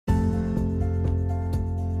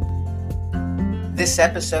This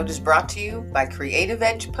episode is brought to you by Creative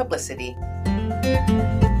Edge Publicity.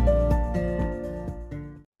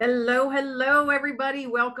 Hello, everybody.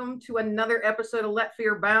 Welcome to another episode of Let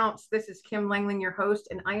Fear Bounce. This is Kim Langling, your host,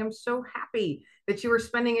 and I am so happy that you are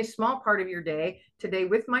spending a small part of your day today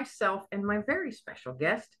with myself and my very special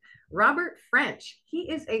guest, Robert French.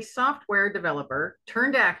 He is a software developer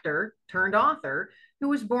turned actor turned author who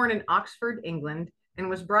was born in Oxford, England, and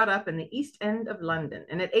was brought up in the East End of London.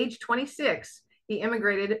 And at age 26, he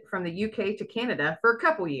immigrated from the UK to Canada for a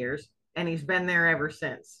couple years, and he's been there ever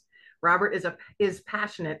since. Robert is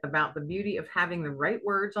passionate about the beauty of having the right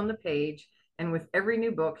words on the page, and with every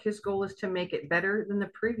new book, his goal is to make it better than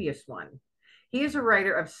the previous one. He is a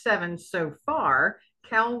writer of 7 so far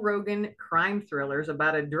Cal Rogan crime thrillers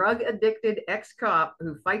about a drug-addicted ex-cop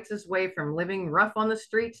who fights his way from living rough on the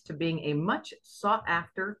streets to being a much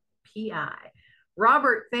sought-after PI.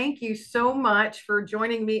 Robert, thank you so much for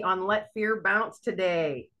joining me on Let Fear Bounce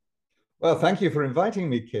today. Well, thank you for inviting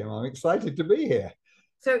me, Kim. I'm excited to be here.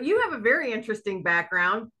 So you have a very interesting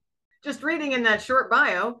background. Just reading in that short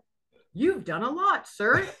bio, you've done a lot,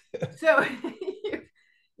 sir. So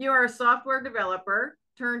you are a software developer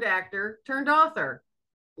turned actor turned author.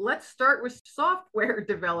 Let's start with software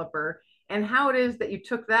developer and how it is that you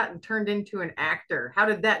took that and turned into an actor. How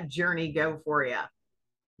did that journey go for you?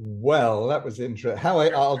 Well, that was interesting.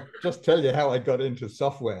 I'll just tell you how I got into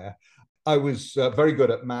software. I was very good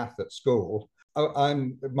at math at school.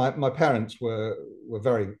 My parents were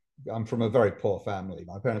very. I'm from a very poor family.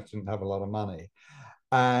 My parents didn't have a lot of money,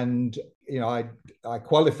 and I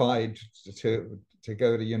qualified to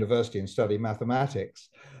go to university and study mathematics,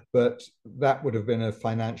 but that would have been a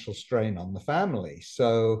financial strain on the family.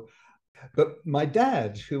 But my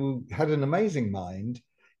dad, who had an amazing mind,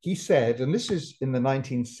 he said, and this is in the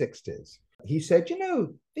 1960s, he said,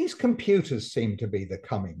 these computers seem to be the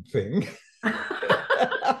coming thing.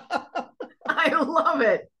 I love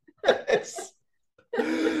it. Yes.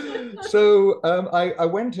 So I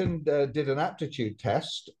went and did an aptitude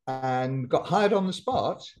test and got hired on the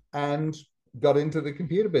spot and got into the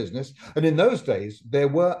computer business. And in those days, there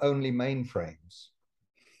were only mainframes.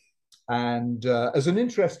 And as an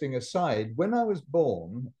interesting aside, when I was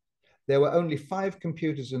born, there were only 5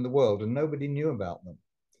 computers in the world and nobody knew about them.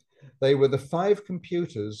 They were the 5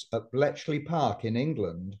 computers at Bletchley Park in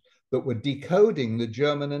England that were decoding the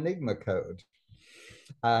German Enigma code,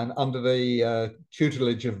 and under the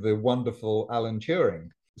tutelage of the wonderful Alan Turing.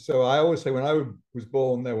 So I always say when I was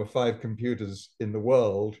born, there were 5 computers in the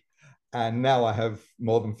world, and now I have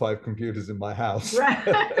more than 5 computers in my house. Right.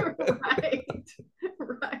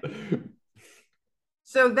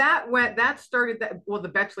 So that started the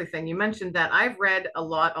Bletchley thing. You mentioned that. I've read a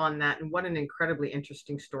lot on that, and what an incredibly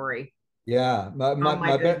interesting story. Yeah, one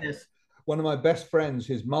of my best friends,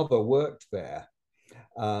 his mother worked there.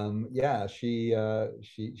 She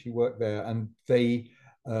worked there, and they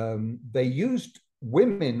used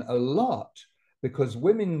women a lot because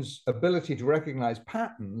women's ability to recognize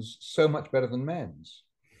patterns so much better than men's.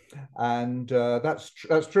 And that's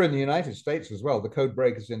true in the United States as well. The code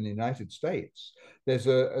breakers in the United States. There's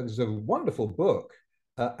a wonderful book,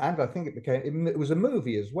 and I think it was a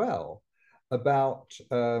movie as well about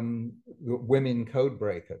women code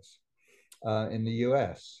breakers in the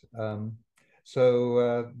US. Anyway,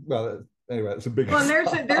 it's a big. Well,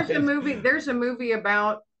 there's a movie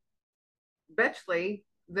about Bletchley,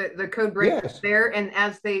 the code breakers. Yes. There, and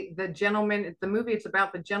as the movie, it's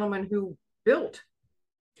about the gentleman who built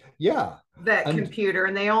that computer,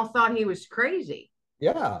 and they all thought he was crazy.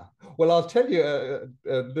 Yeah, well, I'll tell you a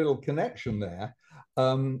little connection there.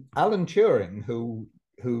 Alan Turing, who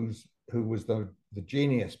was the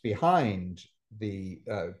genius behind the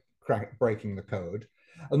breaking the code,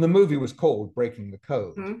 and the movie was called Breaking the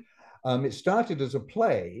Code. Mm-hmm. It started as a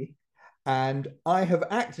play, and I have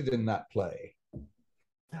acted in that play.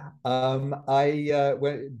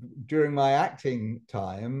 During my acting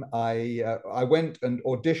time, I went and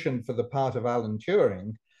auditioned for the part of Alan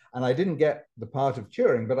Turing, and I didn't get the part of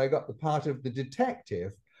Turing, but I got the part of the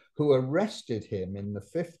detective who arrested him in the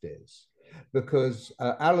 50s because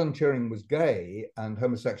Alan Turing was gay, and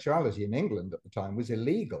homosexuality in England at the time was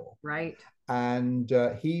illegal. Right. And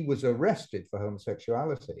he was arrested for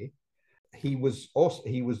homosexuality. He was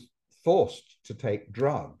forced to take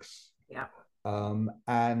drugs. Yeah.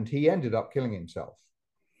 And he ended up killing himself.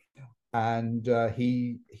 And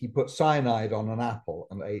he put cyanide on an apple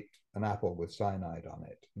and ate an apple with cyanide on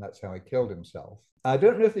it. And that's how he killed himself. I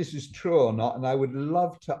don't know if this is true or not, and I would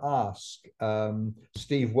love to ask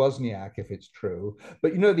Steve Wozniak if it's true.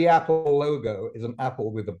 But the Apple logo is an apple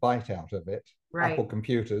with a bite out of it. Right. Apple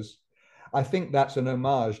Computers. I think that's an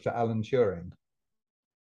homage to Alan Turing.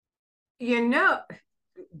 You know,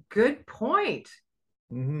 good point.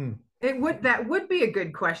 Hmm. That would be a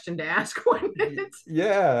good question to ask, wouldn't it?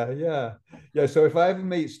 Yeah, yeah, yeah. So if I ever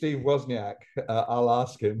meet Steve Wozniak, I'll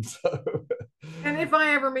ask him. So And if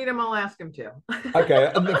I ever meet him, I'll ask him too.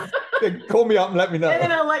 okay, and then call me up and let me And then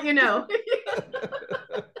know. I'll let you know.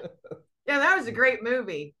 Yeah, that was a great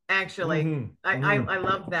movie, actually. Hmm. I Hmm.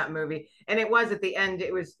 loved that movie. And it was at the end,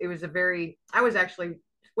 it was a very I was actually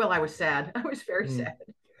well, I was sad. I was very Mm. sad.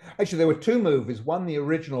 Actually, there were two movies. One, the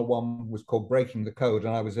original one, was called Breaking the Code,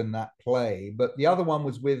 and I was in that play. But the other one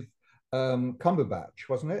was with Cumberbatch,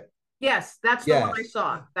 wasn't it? Yes, that's the one I Yes.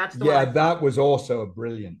 saw. That's the one Yeah, I saw. that was also a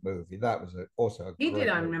brilliant movie. That was also a He did great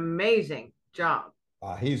an movie. amazing job.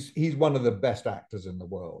 He's one of the best actors in the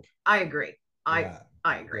world. I agree. I Yeah,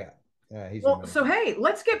 I agree. yeah, yeah. He's Well, so amazing. hey,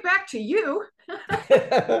 let's get back to you.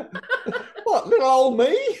 What, little old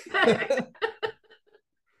me?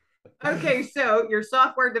 Okay, so you're a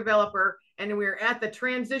software developer, and we're at the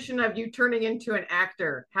transition of you turning into an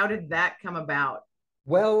actor. How did that come about?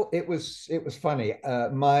 Well, it was funny.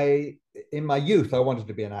 My in my youth, I wanted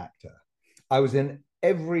to be an actor. I was in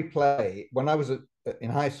every play when I was in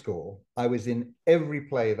high school. I was in every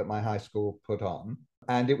play that my high school put on,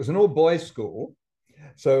 and it was an all boys school.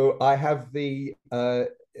 So I have the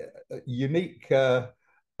unique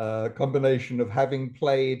combination of having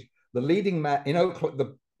played the leading man in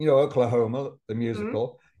Oklahoma, the Mhm.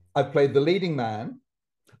 musical. I've played the leading man,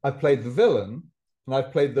 I've played the villain, and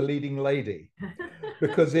I've played the leading lady.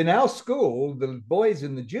 Because in our school, the boys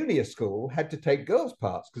in the junior school had to take girls'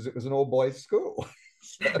 parts because it was an all boys school.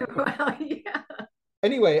 So, Well, yeah.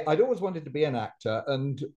 anyway, I'd always wanted to be an actor,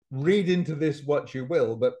 and read into this what you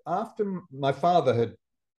will. But after my father had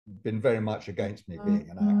been very much against me being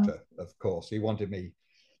an actor, of course, he wanted me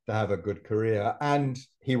to have a good career. And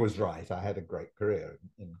he was right. I had a great career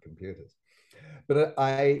in computers. But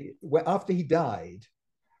after he died,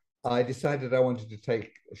 I decided I wanted to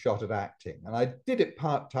take a shot at acting, and I did it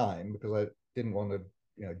part time because I didn't want to,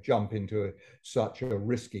 jump into such a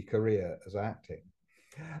risky career as acting.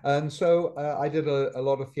 And so I did a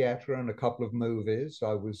lot of theatre and a couple of movies.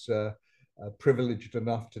 I was privileged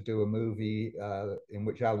enough to do a movie in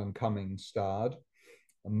which Alan Cumming starred,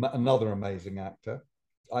 another amazing actor.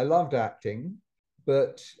 I loved acting,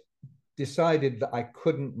 but decided that I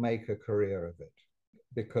couldn't make a career of it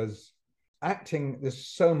because acting, there's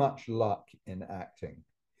so much luck in acting.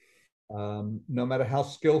 No matter how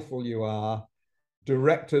skillful you are,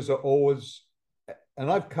 directors are always, and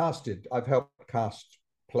I've helped cast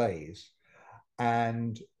plays,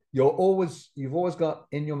 and you've always got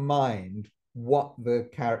in your mind what the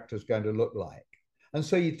character's going to look like. And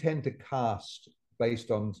so you tend to cast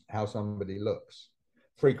based on how somebody looks.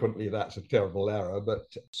 Frequently, that's a terrible error. But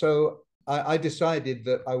so I decided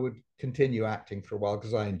that I would continue acting for a while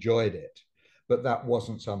because I enjoyed it. But that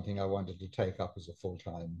wasn't something I wanted to take up as a full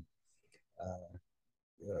time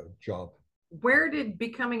job. Where did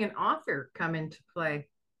becoming an author come into play?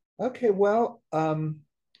 Okay, well,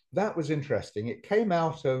 that was interesting. It came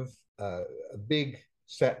out of a big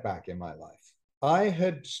setback in my life. I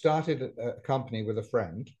had started a company with a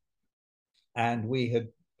friend, and we had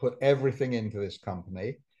put everything into this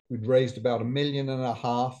company. We'd raised about $1.5 million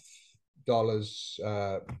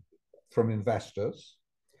from investors,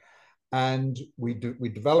 and we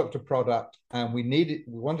developed a product, and we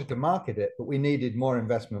wanted to market it, but we needed more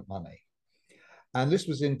investment money. And this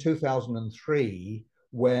was in 2003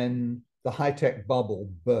 when the high tech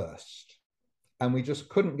bubble burst, and we just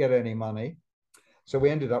couldn't get any money. So we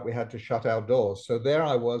had to shut our doors. So there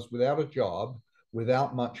I was without a job,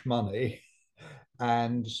 without much money.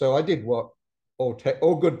 And so I did what all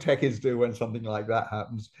good techies do when something like that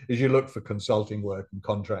happens, is you look for consulting work and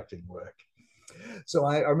contracting work. So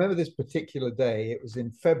I remember this particular day, it was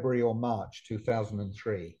in February or March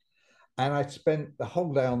 2003. And I spent the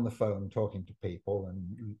whole day on the phone talking to people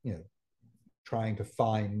and, trying to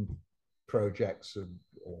find projects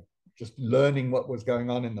or just learning what was going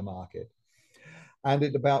on in the market. And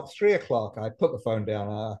at about 3 o'clock, I put the phone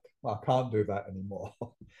down. I can't do that anymore.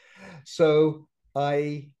 So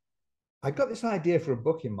I got this idea for a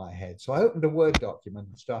book in my head. So I opened a Word document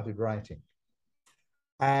and started writing.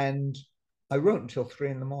 And I wrote until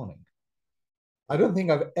 3 in the morning. I don't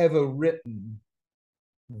think I've ever written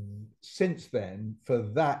since then for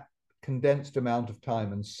that condensed amount of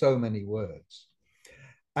time and so many words.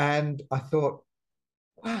 And I thought,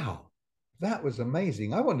 wow, that was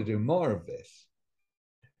amazing. I want to do more of this.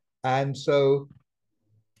 And so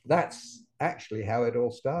that's actually how it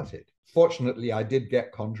all started. Fortunately, I did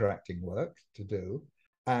get contracting work to do.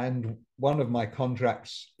 And one of my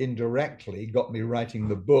contracts indirectly got me writing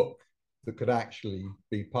the book that could actually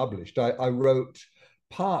be published. I wrote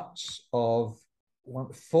parts of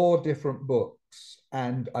four different books,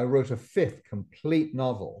 and I wrote a fifth complete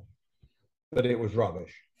novel, but it was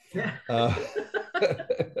rubbish. Yeah.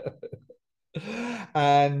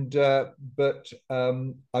 And but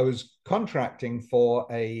I was contracting for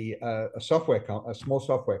a small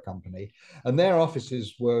software company, and their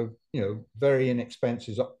offices were, you know, very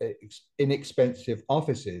inexpensive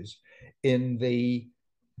offices in the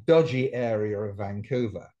dodgy area of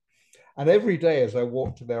Vancouver. And every day as I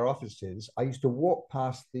walked to their offices, I used to walk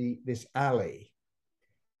past this alley,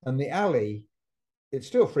 and the alley, it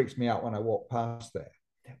still freaks me out when I walk past there,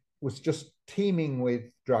 was just teeming with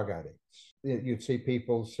drug addicts. You'd see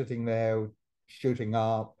people sitting there shooting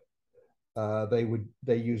up. They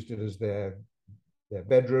used it as their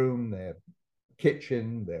bedroom, their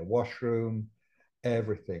kitchen, their washroom,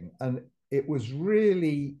 everything. And it was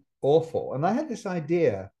really awful. And I had this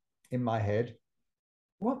idea in my head,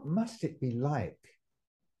 what must it be like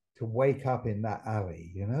to wake up in that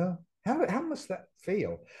alley, you know? How must that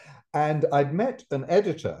feel? And I'd met an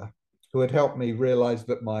editor who had helped me realize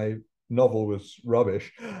that my novel was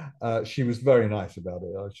rubbish. She was very nice about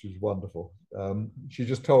it. She was wonderful. She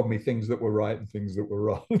just told me things that were right and things that were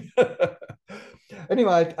wrong.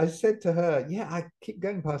 Anyway, I said to her, yeah, I keep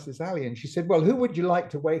going past this alley. And she said, well, who would you like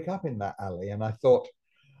to wake up in that alley? And I thought,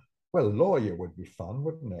 well, lawyer would be fun,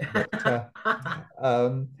 wouldn't it? But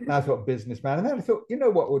I thought businessman. And then I thought, you know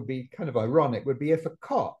what would be kind of ironic would be if a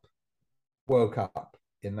cop woke up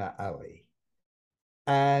in that alley.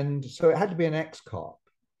 And so it had to be an ex-cop.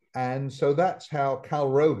 And so that's how Cal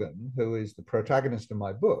Rogan, who is the protagonist of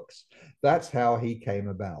my books, that's how he came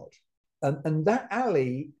about. And that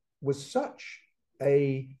alley was such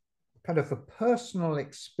a kind of a personal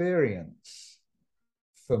experience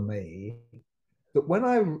for me that when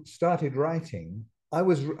I started writing, I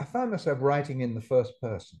found myself writing in the first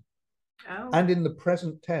person and in the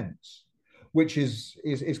present tense, which is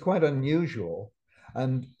quite unusual.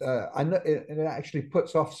 And I know it actually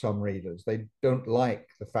puts off some readers. They don't like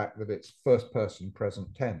the fact that it's first person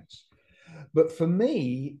present tense. But for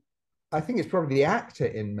me, I think it's probably the actor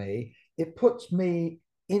in me. It puts me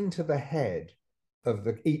into the head of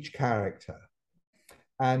each character.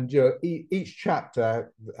 And each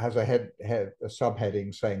chapter has a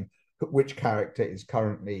subheading saying which character is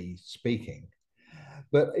currently speaking.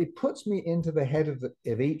 But it puts me into the head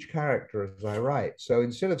of each character as I write. So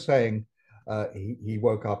instead of saying, he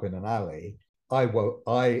woke up in an alley, I'm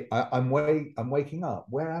waking up.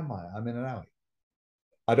 Where am I? I'm in an alley.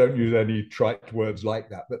 I don't use any trite words like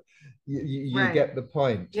that, but you right. Get the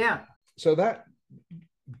point. Yeah. So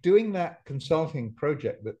doing that consulting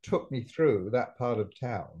project that took me through that part of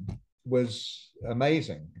town was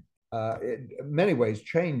amazing. It in many ways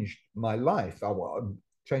changed my life.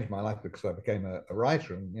 Changed my life because I became a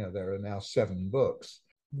writer, and you know there are now 7 books.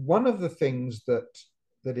 One of the things that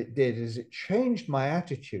it did is it changed my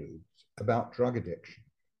attitude about drug addiction.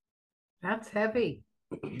 That's heavy.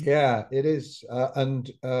 Yeah, it is. And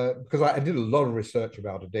because I did a lot of research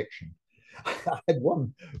about addiction. I had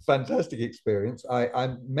one fantastic experience.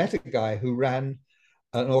 I met a guy who ran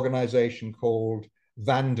an organization called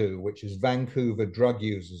VANDU, which is Vancouver Drug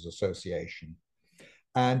Users Association.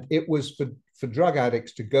 And it was for drug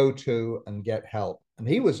addicts to go to and get help. And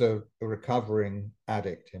he was a recovering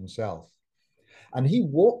addict himself. And he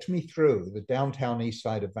walked me through the downtown east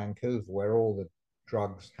side of Vancouver where all the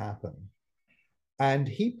drugs happen. And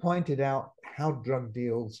he pointed out how drug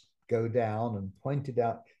deals go down and pointed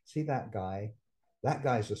out, see that guy? That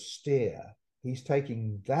guy's a steer. He's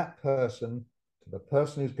taking that person to the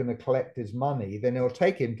person who's going to collect his money. Then he'll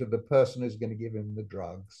take him to the person who's going to give him the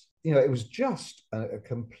drugs. You know, it was just a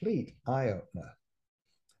complete eye-opener.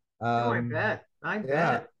 I bet. I bet.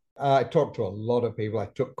 Yeah. I talked to a lot of people. I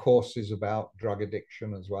took courses about drug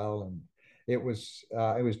addiction as well, and it was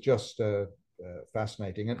just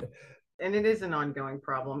fascinating. And it is an ongoing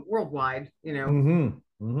problem worldwide. You know,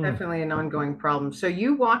 mm-hmm. Definitely an ongoing problem. So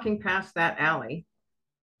you walking past that alley,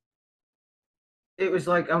 it was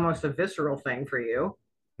like almost a visceral thing for you,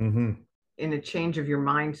 in a change of your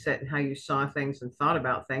mindset and how you saw things and thought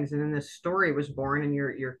about things. And then this story was born, and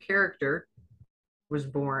your character was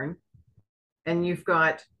born, and you've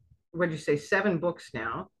got, what did you say, 7 books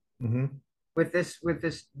now, with this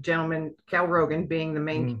gentleman Cal Rogan being the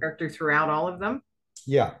main character throughout all of them.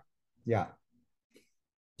 Yeah.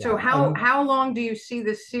 So how long do you see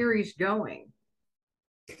this series going?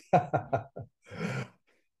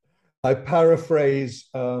 I paraphrase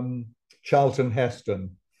Charlton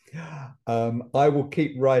Heston. I will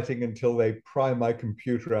keep writing until they pry my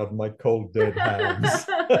computer out of my cold dead hands.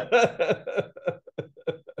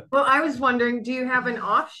 Well, I was wondering, do you have an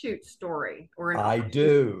offshoot story or an I offshoot?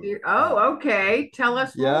 do. Oh, okay. Tell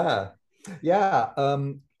us more. Yeah, yeah.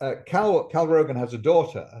 Cal Rogan has a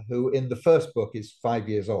daughter who, in the first book, is 5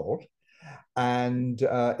 years old, and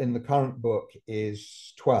in the current book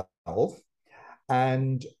is 12.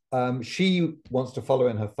 And she wants to follow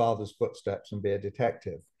in her father's footsteps and be a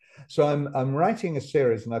detective. So I'm writing a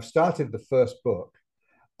series, and I've started the first book.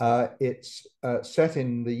 It's set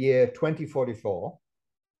in the year 2044,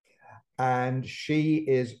 and she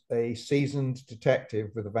is a seasoned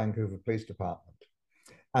detective with the Vancouver Police Department.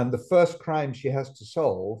 And the first crime she has to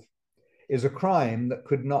solve is a crime that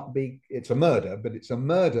could not be, it's a murder, but it's a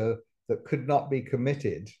murder that could not be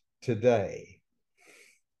committed today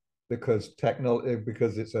because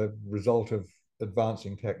it's a result of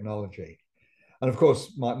advancing technology. And of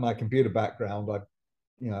course, my computer background,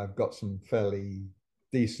 I've got some fairly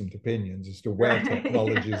decent opinions as to where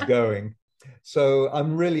technology is going. So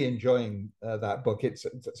I'm really enjoying that book. It's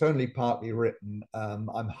only partly written.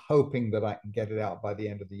 I'm hoping that I can get it out by the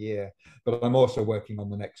end of the year. But I'm also working on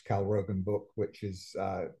the next Cal Rogan book, which is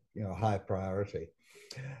high priority.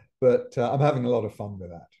 But I'm having a lot of fun with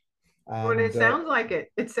that. Well, it And sounds like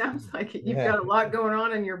it. It sounds like it. You've yeah, got a lot going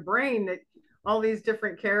on in your brain, that all these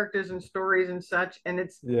different characters and stories and such. And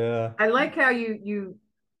yeah, I like how you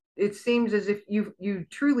it seems as if you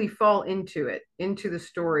truly fall into it, into the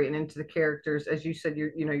story and into the characters. As you said,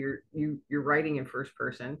 you're writing in first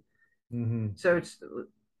person. mm-hmm. So it's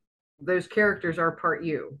those characters are part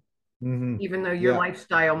you, Mm-hmm. even though your Yeah,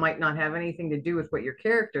 lifestyle might not have anything to do with what your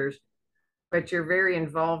characters, but you're very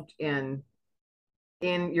involved in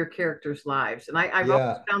your characters' lives. And I've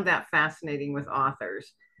always yeah. found that fascinating with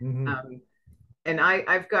authors. Mm-hmm. Um, and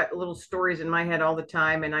I've got little stories in my head all the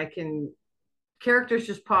time, and characters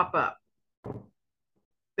just pop up.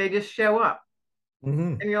 They just show up,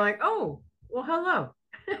 Mm-hmm. and you're like, oh, well, hello,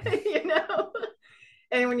 you know.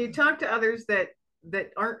 And when you talk to others that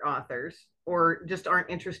aren't authors or just aren't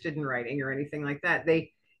interested in writing or anything like that,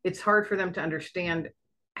 it's hard for them to understand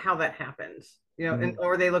how that happens, and Mm-hmm.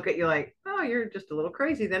 or they look at you like, oh, you're just a little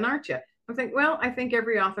crazy, then, aren't you? I think, well, I think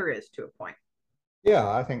every author is, to a point. Yeah,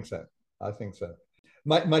 I think so. I think so.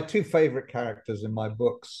 My two favorite characters in my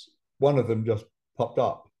books, one of them just popped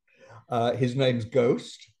up. His name's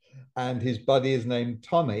Ghost, and his buddy is named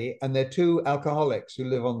Tommy, and they're two alcoholics who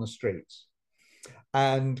live on the streets.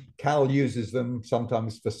 And Cal uses them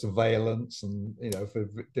sometimes for surveillance and for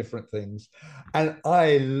different things. And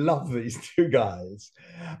I love these two guys.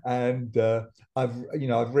 And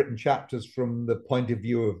I've written chapters from the point of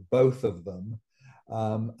view of both of them.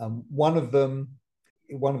 And one of them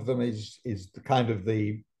is the kind of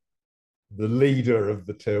the leader of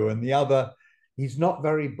the two, and the other, he's not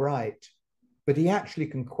very bright, but he actually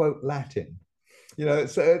can quote Latin.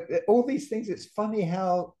 So all these things, it's funny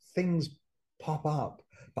how things pop up.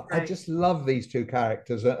 But I Right. just love these two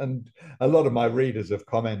characters, and a lot of my readers have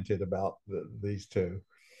commented about these two,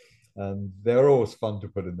 and they're always fun to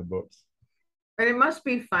put in the books. And it must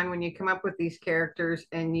be fun when you come up with these characters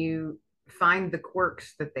and you find the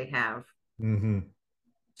quirks that they have. Mm-hmm.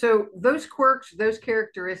 So those quirks, those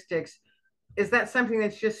characteristics, is that something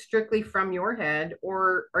that's just strictly from your head,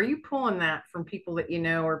 or are you pulling that from people that you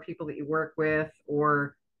know or people that you work with,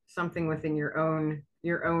 or something within your own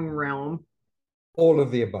realm? All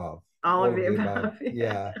of the above. All of All the of the above. above. Yeah.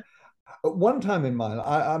 Yeah. At one time in my life,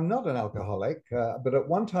 I'm not an alcoholic, but at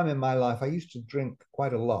one time in my life, I used to drink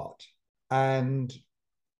quite a lot. And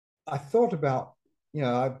I thought about,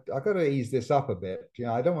 I've got to ease this up a bit.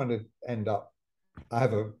 I don't want to end up, I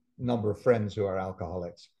have a number of friends who are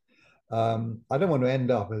alcoholics. I don't want to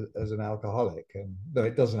end up as an alcoholic, and though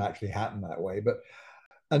it doesn't actually happen that way.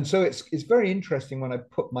 And so it's very interesting when I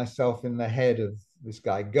put myself in the head of this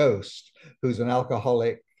guy Ghost, who's an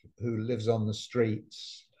alcoholic who lives on the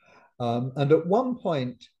streets. And at one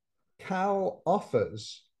point, Cal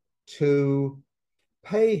offers to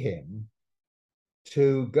pay him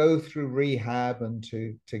to go through rehab and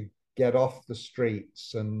to get off the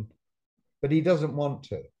streets, but he doesn't want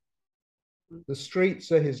to. The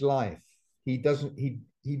streets are his life. He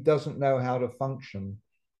doesn't know how to function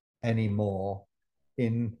anymore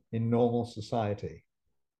in normal society.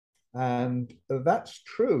 And that's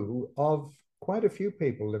true of quite a few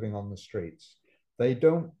people living on the streets. They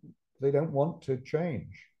don't they don't want to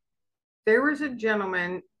change. There was a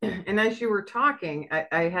gentleman, and as you were talking,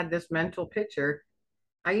 I had this mental picture.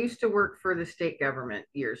 I used to work for the state government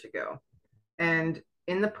years ago, and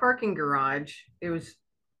in the parking garage, it was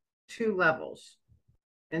two levels.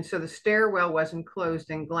 And so the stairwell was enclosed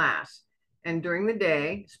in glass. And during the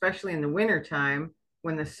day, especially in the wintertime,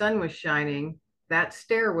 when the sun was shining, that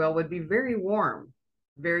stairwell would be very warm.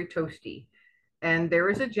 very toasty. And there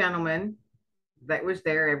was a gentleman that was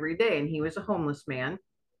there every day, and he was a homeless man.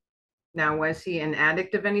 Now, was he an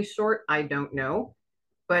addict of any sort? I don't know,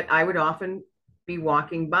 but I would often be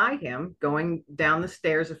walking by him, going down the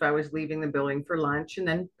stairs if I was leaving the building for lunch, and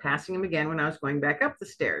then passing him again when I was going back up the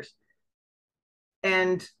stairs.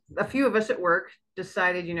 And a few of us at work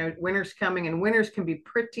decided, winter's coming, and winters can be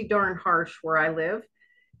pretty darn harsh where I live.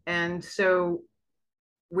 And so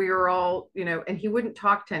we were all, and he wouldn't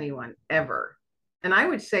talk to anyone ever. And I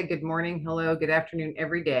would say good morning, hello, good afternoon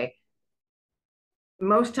every day.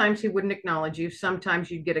 Most times he wouldn't acknowledge you.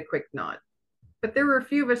 Sometimes you'd get a quick nod. But there were a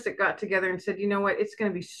few of us that got together and said, you know what, it's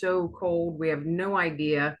going to be so cold. We have no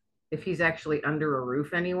idea if he's actually under a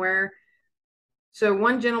roof anywhere. So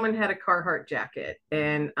one gentleman had a Carhartt jacket,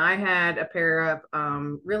 and I had a pair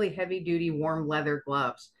of really heavy duty warm leather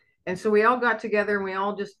gloves. And so we all got together and we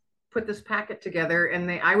all just put this packet together,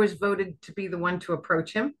 and I was voted to be the one to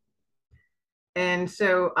approach him. And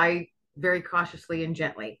so I very cautiously and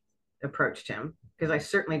gently approached him, because I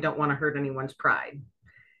certainly don't want to hurt anyone's pride,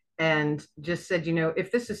 and just said,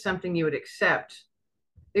 if this is something you would accept,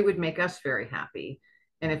 it would make us very happy.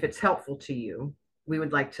 And if it's helpful to you, we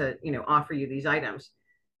would like to, offer you these items.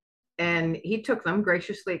 And he took them,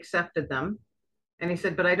 graciously accepted them. And he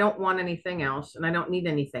said, but I don't want anything else, and I don't need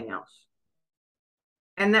anything else.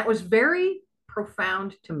 And that was very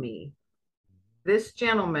profound to me. This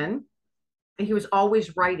gentleman, he was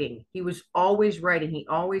always writing. He was always writing. He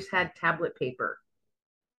always had tablet paper,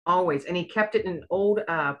 always. And he kept it in an old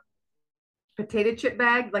potato chip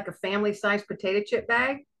bag, like a family size potato chip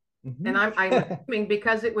bag. Mm-hmm. And I'm assuming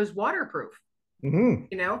because it was waterproof.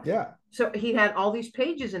 Mm-hmm. Yeah. So he had all these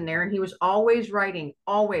pages in there, and he was always writing,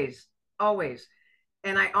 always.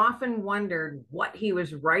 And I often wondered what he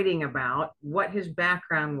was writing about, what his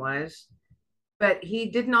background was, but he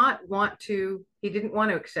didn't want to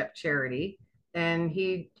accept charity. And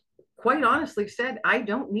he quite honestly said, I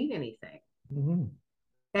don't need anything. Mm-hmm.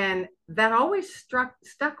 And that always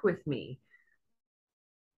stuck with me,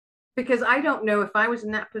 because I don't know if I was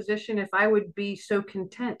in that position, if I would be so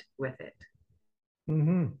content with it.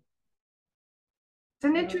 Mm-hmm. It's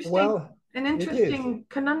an interesting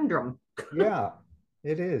conundrum. Yeah,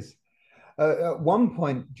 it is. At one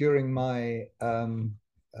point during my, after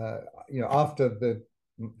the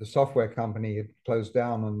software company had closed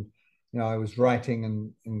down, and I was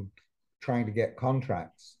writing and trying to get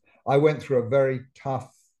contracts, I went through a very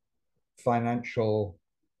tough financial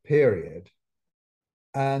period,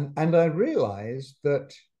 and I realized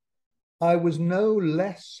that I was no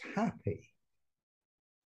less happy.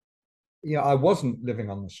 I wasn't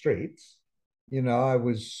living on the streets. I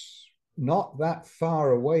was not that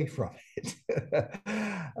far away from it.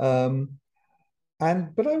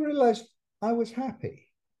 But I realized I was happy.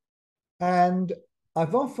 And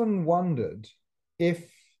I've often wondered, if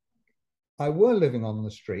I were living on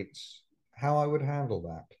the streets, how I would handle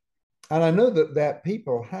that. And I know that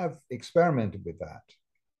people have experimented with that.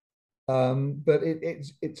 But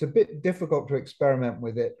it's a bit difficult to experiment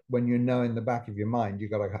with it when in the back of your mind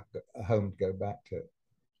you've got a home to go back to.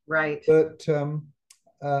 Right. But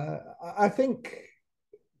I think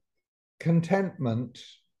contentment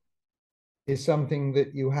is something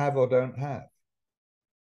that you have or don't have.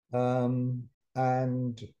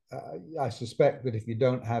 And I suspect that if you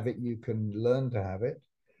don't have it, you can learn to have it.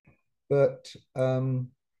 But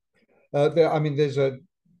there's a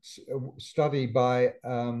study by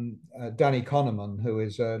Danny Kahneman, who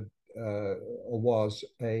is or was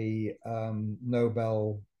a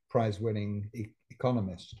Nobel Prize-winning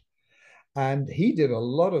economist, and he did a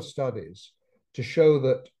lot of studies to show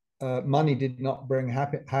that money did not bring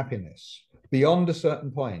happiness beyond a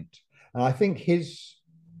certain point. And I think his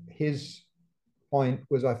point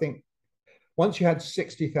was, I think once you had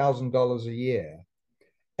 $60,000 a year,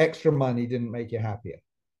 extra money didn't make you happier.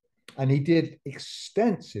 And he did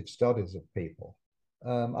extensive studies of people.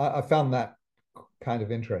 I found that kind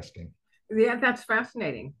of interesting. Yeah, that's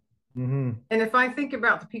fascinating. Mm-hmm. And if I think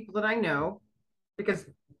about the people that I know, because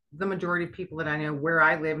the majority of people that I know where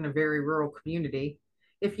I live in a very rural community,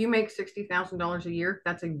 if you make $60,000 a year,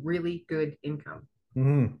 that's a really good income.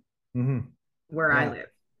 Mm-hmm. Mm-hmm. Where I live.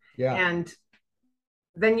 Yeah. And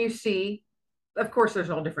then you see, of course, there's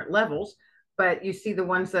all different levels, but you see the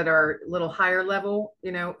ones that are a little higher level,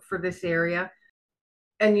 for this area.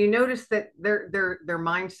 And you notice that their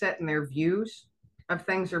mindset and their views of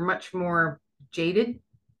things are much more jaded.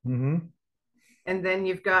 Mm-hmm. And then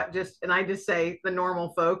you've got and I just say the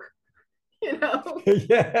normal folk, yeah,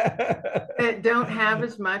 that don't have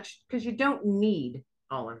as much, because you don't need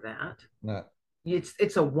all of that. No.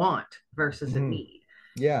 It's a want versus a need.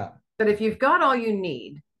 Yeah. But if you've got all you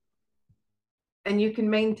need and you can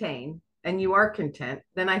maintain and you are content,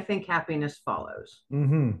 then I think happiness follows.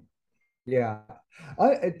 Mm-hmm. Yeah.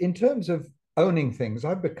 In terms of owning things,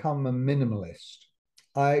 I've become a minimalist.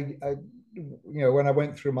 When I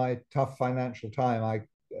went through my tough financial time,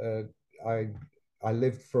 uh, I, I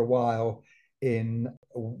lived for a while in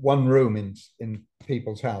one room in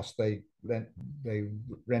people's house. They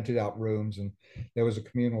rented out rooms, and there was a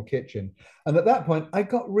communal kitchen. And at that point, I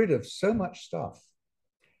got rid of so much stuff.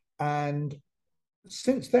 And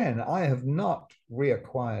since then, I have not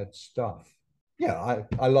reacquired stuff. Yeah,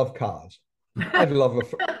 I love cars. I'd love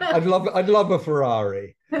a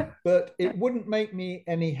Ferrari, but it wouldn't make me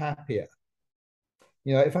any happier.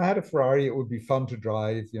 If I had a Ferrari, it would be fun to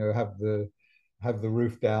drive. Have the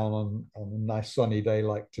roof down on a nice sunny day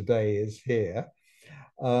like today is here.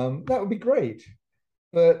 That would be great,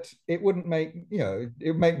 but it wouldn't make it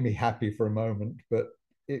would make me happy for a moment, but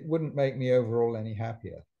it wouldn't make me overall any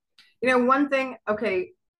happier. One thing,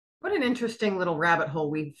 okay, what an interesting little rabbit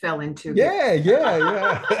hole we fell into here.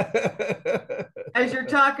 Yeah. As you're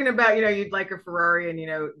talking about, you'd like a Ferrari and,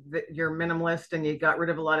 you're minimalist and you got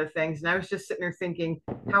rid of a lot of things. And I was just sitting there thinking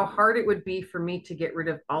how hard it would be for me to get rid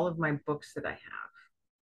of all of my books that I have.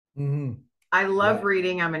 Mm-hmm. I love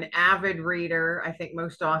reading. I'm an avid reader. I think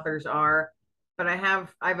most authors are, but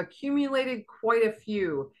I've accumulated quite a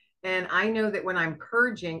few. And I know that when I'm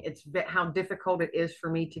purging, it's how difficult it is for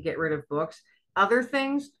me to get rid of books. Other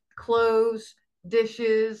things, clothes,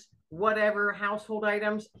 dishes, whatever, household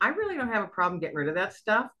items, I really don't have a problem getting rid of that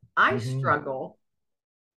stuff. I struggle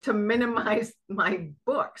to minimize my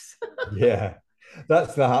books. Yeah,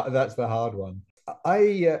 that's the hard one.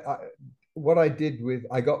 What I did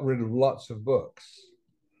I got rid of lots of books,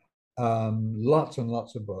 lots and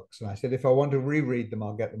lots of books, and I said if I want to reread them,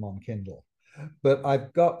 I'll get them on Kindle. But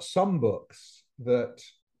I've got some books that,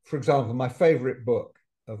 for example, my favorite book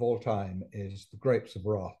of all time is The Grapes of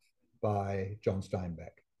Wrath by John Steinbeck.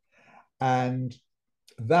 And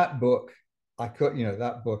that book, I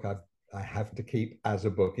have to keep as a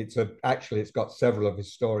book. Actually, it's got several of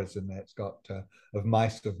his stories in there. It's got of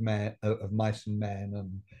Mice and Men,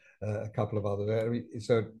 and a couple of others. It's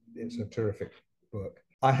a terrific book.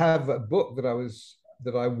 I have a book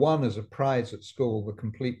that I won as a prize at school, The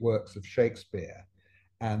Complete Works of Shakespeare,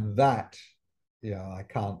 and that, I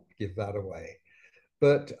can't give that away.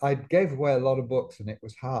 But I gave away a lot of books, and it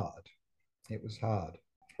was hard. It was hard.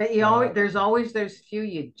 But there's always those few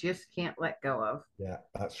you just can't let go of. Yeah,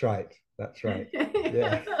 that's right. That's right.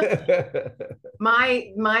 Yeah.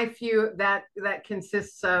 my few that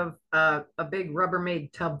consists of a big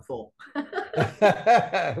Rubbermaid tub full.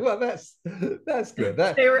 Well, that's good.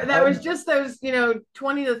 That was just those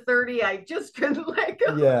 20 to 30 I just couldn't let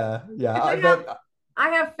go. Yeah. I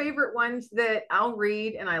have favorite ones that I'll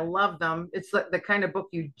read and I love them. It's like the kind of book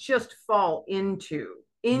you just fall into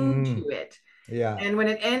it. Yeah. And when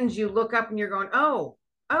it ends, you look up and you're going, oh,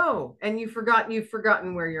 and you've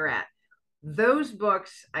forgotten where you're at. Those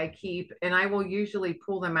books I keep, and I will usually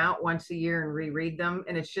pull them out once a year and reread them.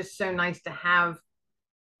 And it's just so nice to have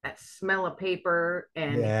that smell of paper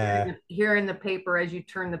and hearing the paper as you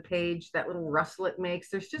turn the page, that little rustle it makes.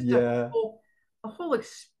 There's just a whole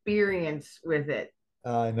experience with it.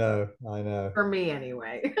 I know. For me,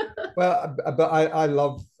 anyway. Well, but I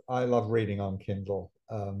love reading on Kindle.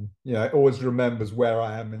 It always remembers where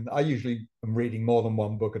I am, and I usually am reading more than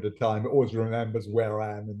one book at a time. It always remembers where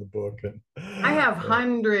I am in the book. And I have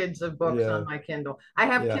hundreds of books on my Kindle. I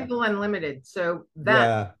have Kindle Unlimited, so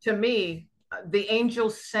that to me, the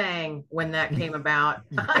angels sang when that came about.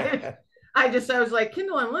 I was like,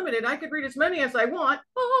 Kindle Unlimited, I could read as many as I want.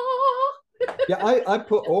 Yeah, I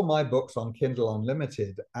put all my books on Kindle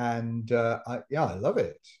Unlimited, and I love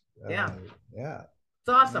it. Yeah. It's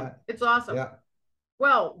awesome. Yeah. It's awesome. Yeah.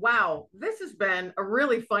 Well, wow, this has been a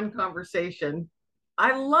really fun conversation.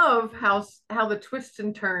 I love how the twists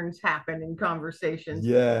and turns happen in conversations.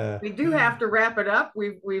 Yeah. We do have to wrap it up.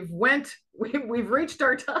 We've reached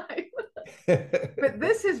our time. But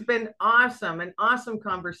this has been awesome, an awesome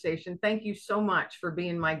conversation. Thank you so much for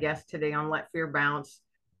being my guest today on Let Fear Bounce.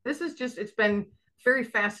 It's been very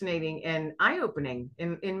fascinating and eye-opening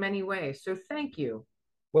in many ways. So thank you.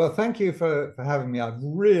 Well, thank you for having me. I've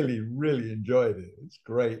really, really enjoyed it. It's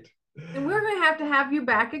great. And we're going to have you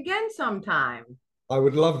back again sometime. I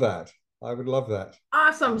would love that.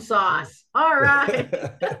 Awesome sauce. All right.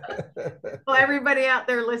 Well, everybody out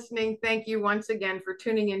there listening, thank you once again for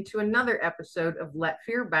tuning in to another episode of Let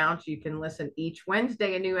Fear Bounce. You can listen each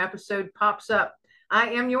Wednesday. A new episode pops up. I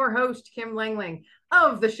am your host, Kim Langling,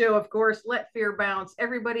 of the show, of course, Let Fear Bounce.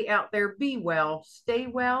 Everybody out there, be well, stay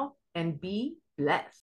well, and be blessed.